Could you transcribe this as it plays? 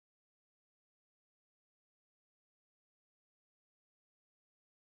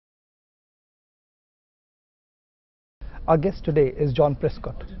Our guest today is John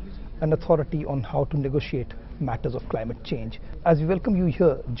Prescott, an authority on how to negotiate matters of climate change. As we welcome you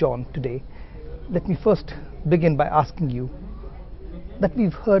here, John, today, let me first begin by asking you that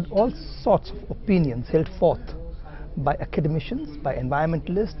we've heard all sorts of opinions held forth by academicians, by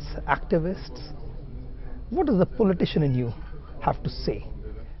environmentalists, activists. What does the politician in you have to say?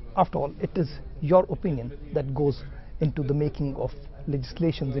 After all, it is your opinion that goes into the making of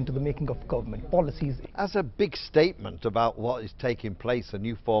legislations, into the making of government policies. As a big statement about what is taking place, a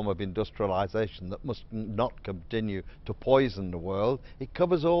new form of industrialization that must not continue to poison the world, it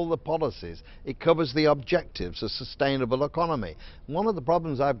covers all the policies, it covers the objectives of sustainable economy. One of the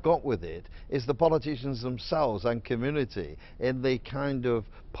problems I've got with it is the politicians themselves and community in the kind of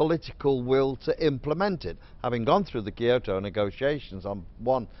political will to implement it. Having gone through the Kyoto negotiations, on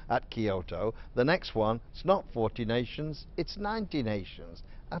one at Kyoto, the next one, it's not 40 nations, it's 90 nations.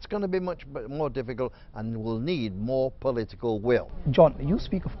 That's going to be much more difficult and will need more political will. John, you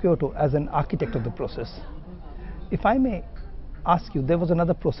speak of Kyoto as an architect of the process. If I may ask you, there was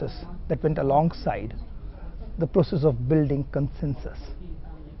another process that went alongside the process of building consensus.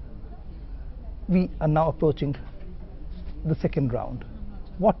 We are now approaching the second round.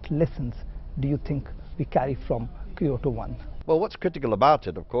 What lessons do you think we carry from Kyoto 1? Well, what's critical about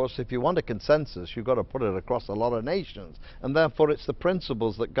it, of course, if you want a consensus, you've got to put it across a lot of nations, and therefore it's the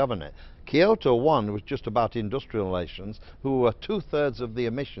principles that govern it. Kyoto 1 was just about industrial nations who were 2/3 of the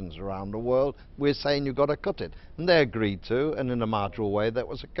emissions around the world. We're saying you've got to cut it, and they agreed to, and in a marginal way that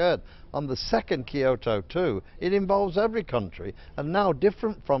was occurred. On the second Kyoto 2, it involves every country, and now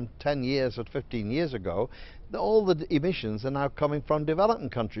different from 10 years or 15 years ago, all the emissions are now coming from developing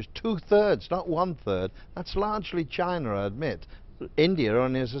countries, 2/3, not 1/3. That's largely China, I admit. India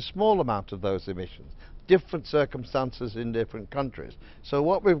only has a small amount of those emissions. Different circumstances in different countries. So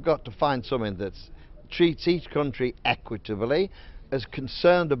what we've got to find something that treats each country equitably, is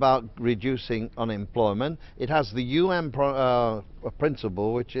concerned about reducing unemployment. It has the UN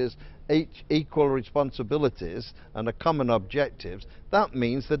principle, which is equal responsibilities and a common objectives. That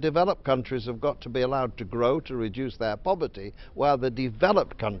means the developed countries have got to be allowed to grow to reduce their poverty, while the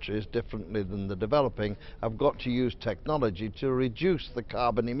developed countries, differently than the developing, have got to use technology to reduce the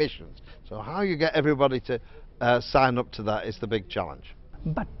carbon emissions. So how you get everybody to sign up to that is the big challenge.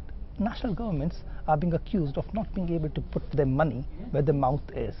 But national governments are being accused of not being able to put their money where their mouth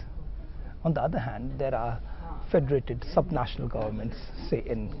is. On the other hand, there are federated subnational governments, say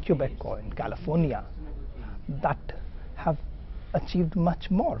in Quebec or in California, that have achieved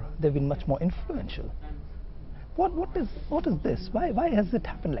much more. They've been much more influential. What is this? Why has it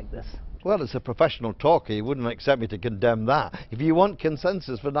happened like this? Well, as a professional talker, you wouldn't expect me to condemn that. If you want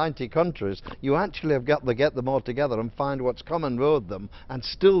consensus for 90 countries, you actually have got to get them all together and find what's common with them and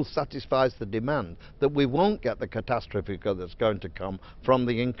still satisfies the demand that we won't get the catastrophe that's going to come from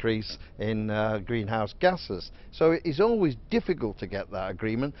the increase in greenhouse gases. So it is always difficult to get that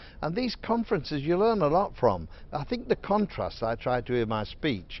agreement, and these conferences you learn a lot from. I think the contrast I tried to in my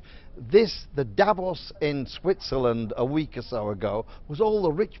speech, the Davos in Switzerland a week or so ago was all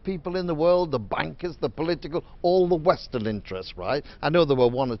the rich people in the world, the bankers, the political, all the Western interests, right? I know there were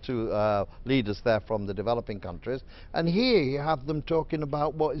one or two leaders there from the developing countries, and here you have them talking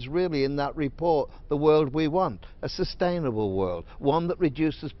about what is really in that report, the world we want, a sustainable world, one that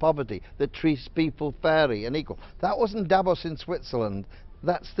reduces poverty, that treats people fairly and equal. That wasn't Davos in Switzerland.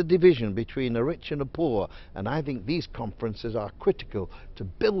 That's the division between a rich and a poor, and I think these conferences are critical to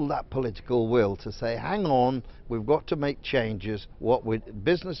build that political will to say, hang on, we've got to make changes.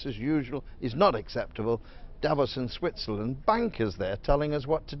 Business as usual is not acceptable. Davos in Switzerland, bankers there telling us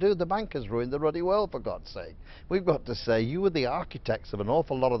what to do. The bankers ruined the ruddy world, for God's sake. We've got to say, you were the architects of an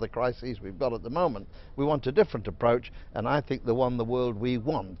awful lot of the crises we've got at the moment. We want a different approach, and I think the world we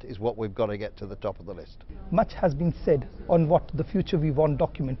want is what we've got to get to the top of the list. Much has been said on what the Future We Want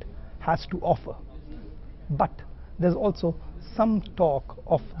document has to offer. But there's also some talk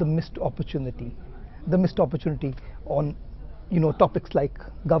of the missed opportunity on, topics like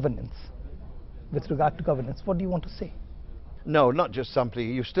governance. With regard to governance, what do you want to say? No, not just simply,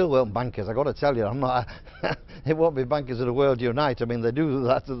 you still want bankers. I've got to tell you, it won't be bankers of the world unite. I mean, they do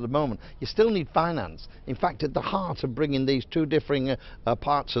that at the moment. You still need finance. In fact, at the heart of bringing these two differing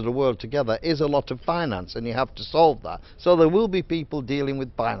parts of the world together is a lot of finance, and you have to solve that. So there will be people dealing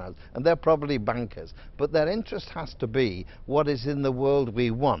with finance, and they're probably bankers. But their interest has to be what is in the world we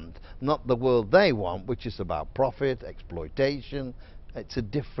want, not the world they want, which is about profit, exploitation, It's a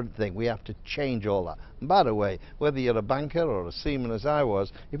different thing. We have to change all that. And by the way, whether you're a banker or a seaman as I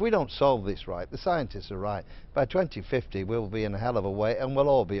was, if we don't solve this right, the scientists are right, by 2050 we'll be in a hell of a way and we'll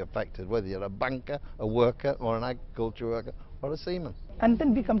all be affected, whether you're a banker, a worker or an agriculture worker or a seaman. And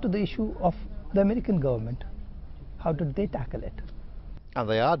then we come to the issue of the American government. How did they tackle it? And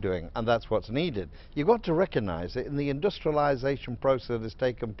they are doing, and that's what's needed. You've got to recognize that in the industrialization process that has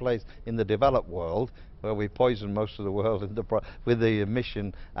taken place in the developed world, where we poison most of the world with the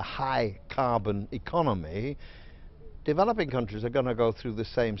emission, a high carbon economy, developing countries are going to go through the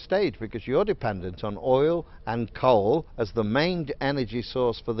same stage because you're dependent on oil and coal as the main energy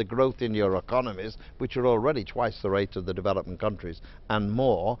source for the growth in your economies, which are already twice the rate of the developing countries and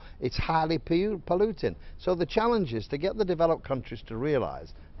more. It's highly polluting. So the challenge is to get the developed countries to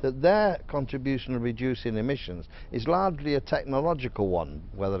realize that their contribution to reducing emissions is largely a technological one,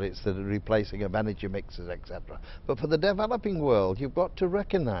 whether it's the replacing of energy mixes, etc. But for the developing world, you've got to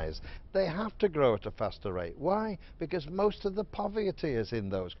recognize they have to grow at a faster rate. Why? Because most of the poverty is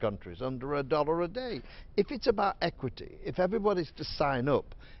in those countries, under $1 a day. If it's about equity, if everybody's to sign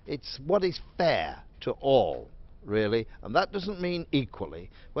up, it's what is fair to all, really, and that doesn't mean equally.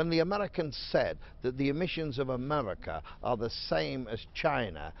 When the Americans said that the emissions of America are the same as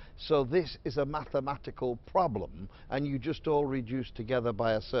China, so this is a mathematical problem and you just all reduce together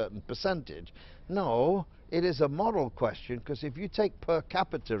by a certain percentage. No, it is a moral question, because if you take per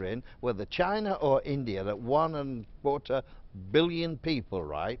capita in, whether China or India, at 1.25 billion people,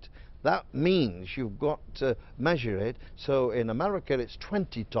 right, that means you've got to measure it. So in America it's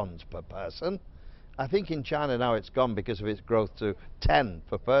 20 tons per person. I think in China now it's gone because of its growth to 10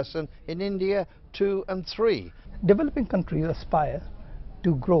 per person. In India, 2 and 3. Developing countries aspire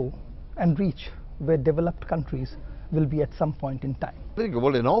to grow and reach where developed countries will be at some point in time.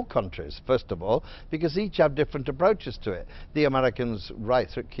 Well, in all countries, first of all, because each have different approaches to it. The Americans, right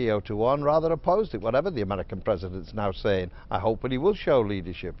through Kyoto 1, rather opposed it. Whatever the American president's now saying, I hope that he will show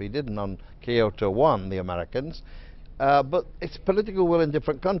leadership. He didn't on Kyoto 1, the Americans. But it's political will in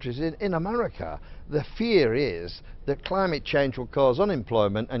different countries. In America, the fear is that climate change will cause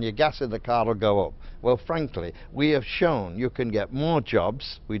unemployment and your gas in the car will go up. Well, frankly, we have shown you can get more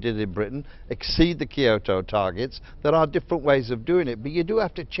jobs, we did in Britain, exceed the Kyoto targets. There are different ways of doing it, but you do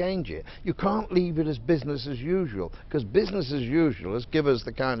have to change it. You can't leave it as business as usual, because business as usual has given us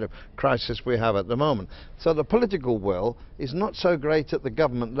the kind of crisis we have at the moment. So the political will is not so great at the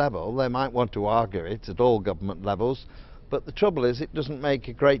government level. They might want to argue it at all government levels. But the trouble is, it doesn't make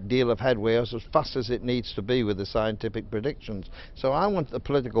a great deal of headway as fast as it needs to be with the scientific predictions. So I want the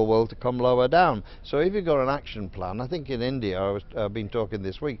political will to come lower down. So if you've got an action plan, I think in India, I've been talking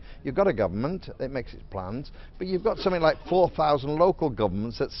this week, you've got a government, it makes its plans, but you've got something like 4,000 local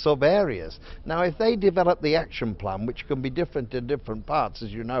governments at sub-areas. Now if they develop the action plan, which can be different in different parts,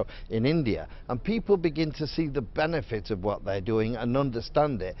 as you know, in India, and people begin to see the benefit of what they're doing and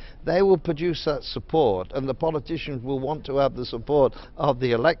understand it, they will produce that support, and the politicians will want to have the support of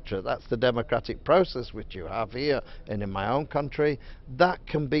the electorate. That's the democratic process which you have here and in my own country. That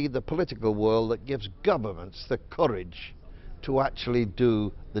can be the political will that gives governments the courage to actually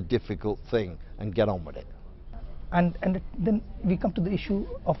do the difficult thing and get on with it. And then we come to the issue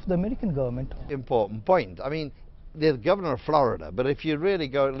of the American government. Important point. I mean, the governor of Florida, but if you really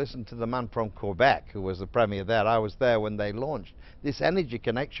go and listen to the man from Quebec, who was the premier there, I was there when they launched this energy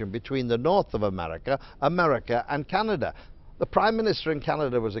connection between the north of America, and Canada. The Prime Minister in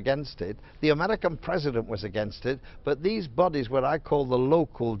Canada was against it, the American President was against it, but these bodies, what I call the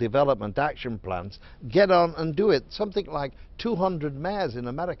local development action plans, get on and do it. Something like 200 mayors in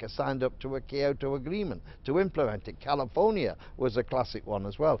America signed up to a Kyoto Agreement to implement it. California was a classic one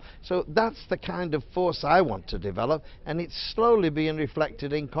as well. So that's the kind of force I want to develop, and it's slowly being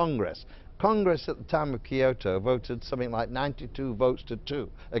reflected in Congress. Congress at the time of Kyoto voted something like 92 votes to 2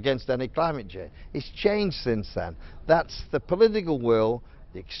 against any climate change. It's changed since then. That's the political will,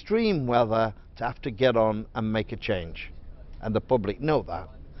 the extreme weather, to have to get on and make a change. And the public know that.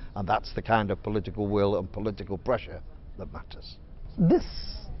 And that's the kind of political will and political pressure that matters. This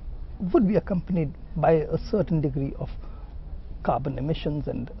would be accompanied by a certain degree of carbon emissions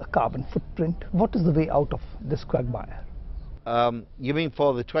and a carbon footprint. What is the way out of this quagmire? You mean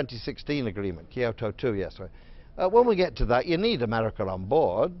for the 2016 agreement, Kyoto 2, yes. When we get to that, you need America on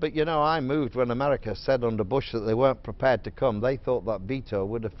board, but you know, I moved when America said under Bush that they weren't prepared to come. They thought that veto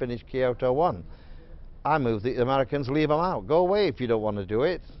would have finished Kyoto 1. I moved the Americans, leave them out. Go away if you don't want to do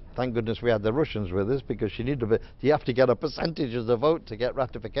it. Thank goodness we had the Russians with us, because you have to get a percentage of the vote to get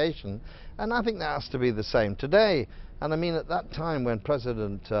ratification. And I think that has to be the same today. And I mean, at that time when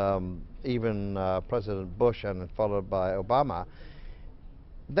President Bush and followed by Obama,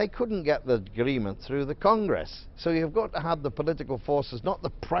 they couldn't get the agreement through the Congress. So you've got to have the political forces, not the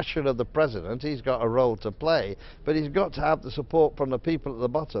pressure of the president, he's got a role to play, but he's got to have the support from the people at the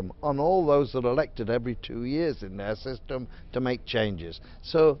bottom on all those that are elected every 2 years in their system to make changes.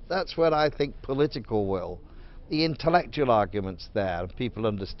 So that's where I think political will. The intellectual argument's there, and people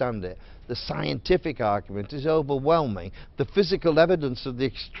understand it. The scientific argument is overwhelming. The physical evidence of the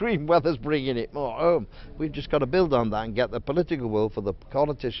extreme weather's bringing it more home. We've just got to build on that and get the political will for the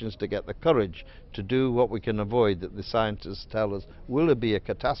politicians to get the courage to do what we can avoid, that the scientists tell us will be a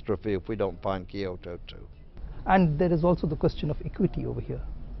catastrophe if we don't find Kyoto 2. And there is also the question of equity over here.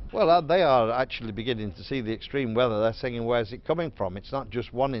 Well, they are actually beginning to see the extreme weather. They're saying, where's it coming from? It's not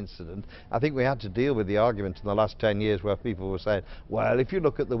just one incident. I think we had to deal with the argument in the last 10 years where people were saying, well, if you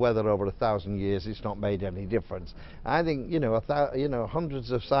look at the weather over 1,000 years, it's not made any difference. I think,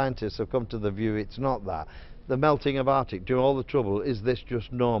 hundreds of scientists have come to the view it's not that. The melting of Arctic, during all the trouble, is this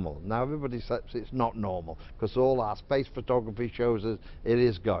just normal? Now everybody says it's not normal, because all our space photography shows us it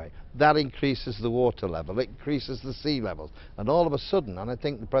is going. That increases the water level, it increases the sea levels, and all of a sudden, and I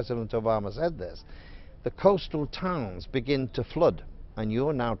think President Obama said this, the coastal towns begin to flood, and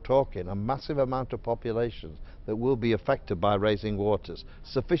you're now talking a massive amount of populations that will be affected by rising waters.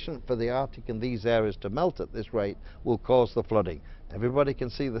 Sufficient for the Arctic and these areas to melt at this rate will cause the flooding. Everybody can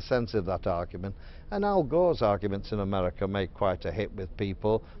see the sense of that argument, and Al Gore's arguments in America made quite a hit with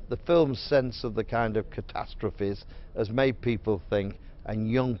people. The film's sense of the kind of catastrophes has made people think, and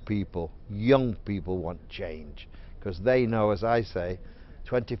young people want change, because they know, as I say,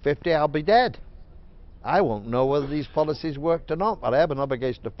 2050 I'll be dead. I won't know whether these policies worked or not, but I have an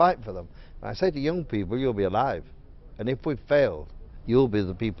obligation to fight for them. And I say to young people, you'll be alive, and if we've failed, you'll be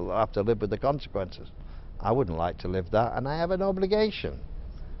the people that have to live with the consequences. I wouldn't like to live that, and I have an obligation.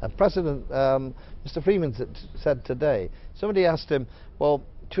 And Mr. Freeman said today, somebody asked him, well,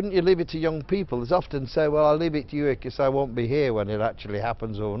 shouldn't you leave it to young people? There's often say, well, I'll leave it to you because I won't be here when it actually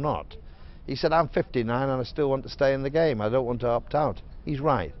happens or not. He said, I'm 59 and I still want to stay in the game. I don't want to opt out. He's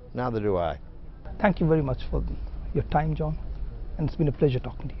right. Neither do I. Thank you very much for your time, John, and it's been a pleasure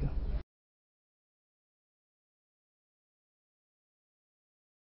talking to you.